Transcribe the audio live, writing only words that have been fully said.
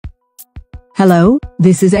Hello,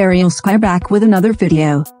 this is Ariel Sky back with another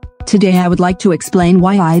video. Today I would like to explain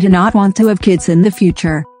why I do not want to have kids in the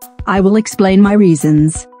future. I will explain my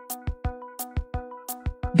reasons.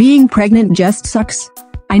 Being pregnant just sucks.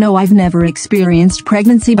 I know I've never experienced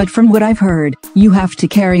pregnancy, but from what I've heard, you have to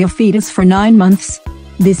carry a fetus for 9 months.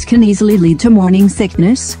 This can easily lead to morning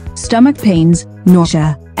sickness, stomach pains,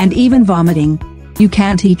 nausea, and even vomiting. You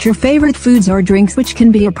can't eat your favorite foods or drinks, which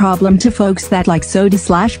can be a problem to folks that like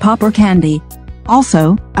soda/pop or candy.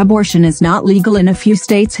 Also, abortion is not legal in a few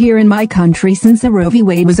states here in my country since the Roe v.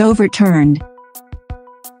 Wade was overturned.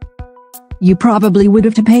 You probably would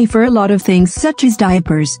have to pay for a lot of things such as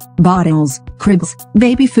diapers, bottles, cribs,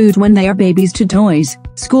 baby food when they are babies, to toys,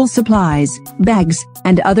 school supplies, bags,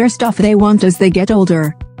 and other stuff they want as they get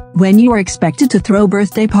older. When you are expected to throw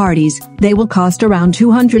birthday parties, they will cost around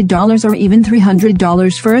 $200 or even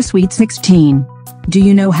 $300 for a sweet 16. Do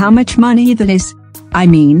you know how much money that is? I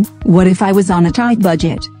mean, what if I was on a tight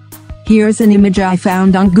budget? Here's an image I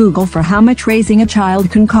found on Google for how much raising a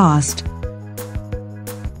child can cost.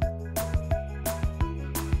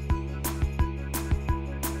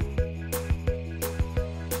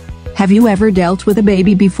 Have you ever dealt with a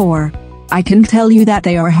baby before? I can tell you that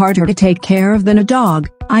they are harder to take care of than a dog.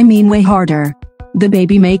 I mean, way harder. The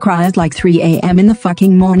baby may cry at like 3 a.m. in the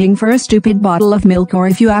fucking morning for a stupid bottle of milk, or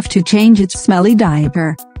if you have to change its smelly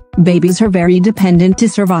diaper. Babies are very dependent to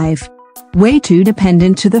survive. Way too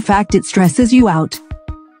dependent to the fact it stresses you out.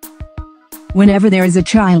 Whenever there is a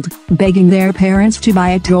child begging their parents to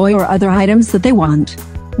buy a toy or other items that they want,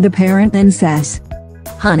 the parent then says,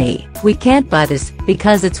 "Honey, we can't buy this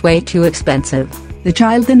because it's way too expensive." The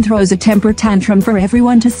child then throws a temper tantrum for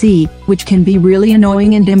everyone to see, which can be really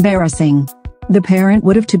annoying and embarrassing. The parent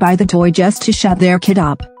would have to buy the toy just to shut their kid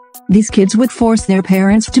up. These kids would force their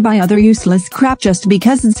parents to buy other useless crap just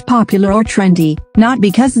because it's popular or trendy, not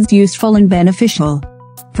because it's useful and beneficial.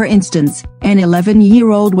 For instance, an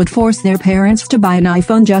 11-year-old would force their parents to buy an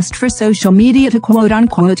iPhone just for social media to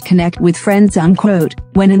quote-unquote connect with friends, unquote,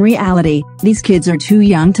 when in reality, these kids are too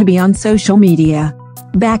young to be on social media.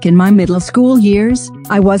 Back in my middle school years,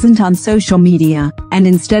 I wasn't on social media, and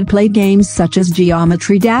instead played games such as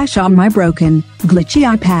Geometry Dash on my broken, glitchy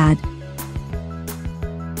iPad.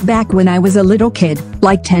 Back when I was a little kid,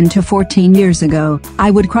 like 10 to 14 years ago,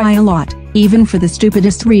 I would cry a lot, even for the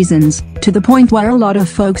stupidest reasons, to the point where a lot of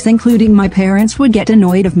folks, including my parents, would get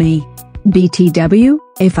annoyed of me. BTW,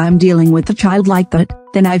 if I'm dealing with a child like that,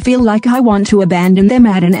 then I feel like I want to abandon them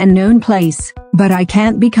at an unknown place, but I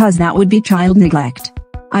can't because that would be child neglect.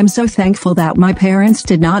 I'm so thankful that my parents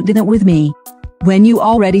did not do that with me. When you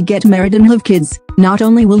already get married and have kids, not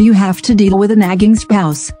only will you have to deal with a nagging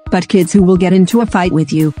spouse, but kids who will get into a fight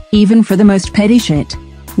with you, even for the most petty shit.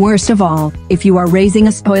 Worst of all, if you are raising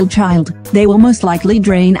a spoiled child, they will most likely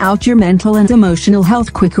drain out your mental and emotional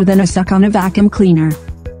health quicker than a suck on a vacuum cleaner.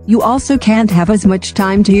 You also can't have as much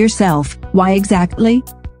time to yourself. Why exactly?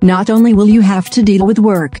 Not only will you have to deal with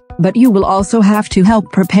work, but you will also have to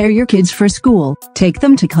help prepare your kids for school, take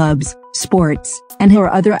them to clubs, sports, and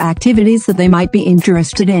or other activities that they might be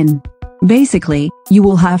interested in. Basically, you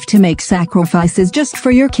will have to make sacrifices just for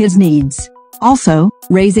your kids' needs. Also,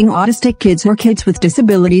 raising autistic kids or kids with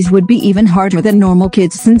disabilities would be even harder than normal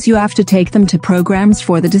kids, since you have to take them to programs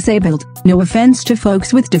for the disabled. No offense to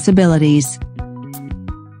folks with disabilities.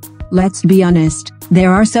 Let's be honest,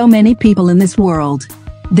 there are so many people in this world.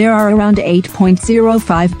 There are around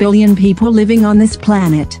 8.05 billion people living on this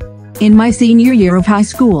planet. In my senior year of high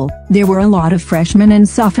school, there were a lot of freshmen and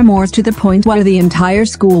sophomores, to the point where the entire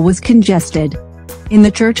school was congested. In the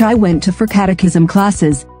church I went to for catechism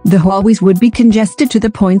classes, the hallways would be congested to the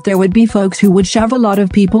point there would be folks who would shove a lot of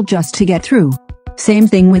people just to get through. Same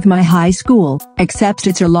thing with my high school, except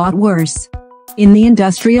it's a lot worse. In the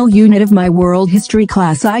industrial unit of my world history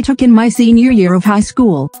class I took in my senior year of high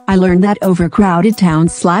school, I learned that overcrowded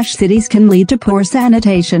towns/cities can lead to poor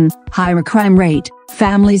sanitation, higher crime rate,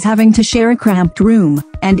 families having to share a cramped room,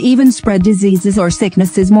 and even spread diseases or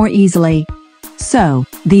sicknesses more easily. So,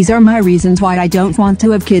 these are my reasons why I don't want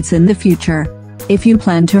to have kids in the future. If you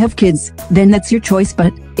plan to have kids, then that's your choice,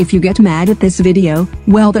 but if you get mad at this video,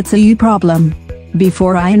 well, that's a you problem.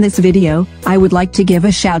 Before I end this video, I would like to give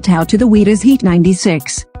a shout out to the Wheaties Heat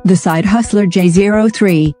 96, the Side Hustler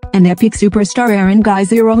J03, and Epic Superstar Aaron Guy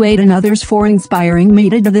 08 and others for inspiring me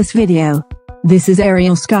to do this video. This is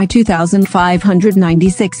Ariel Sky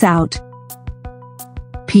 2596 out.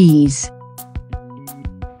 Peace.